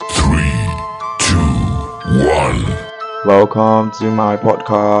1. Welcome to my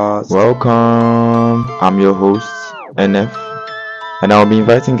podcast. Welcome. I'm your host, NF, and I'll be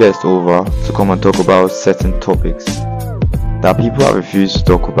inviting guests over to come and talk about certain topics that people have refused to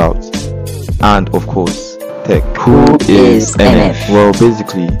talk about. And of course, tech. Who is NF? Well,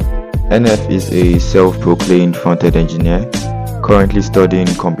 basically, NF is a self-proclaimed front-end engineer currently studying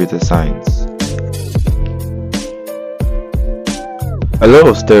computer science. A lot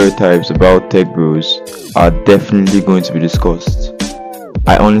of stereotypes about tech bros are definitely going to be discussed.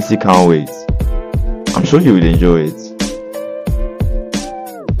 I honestly can't wait. I'm sure you will enjoy it.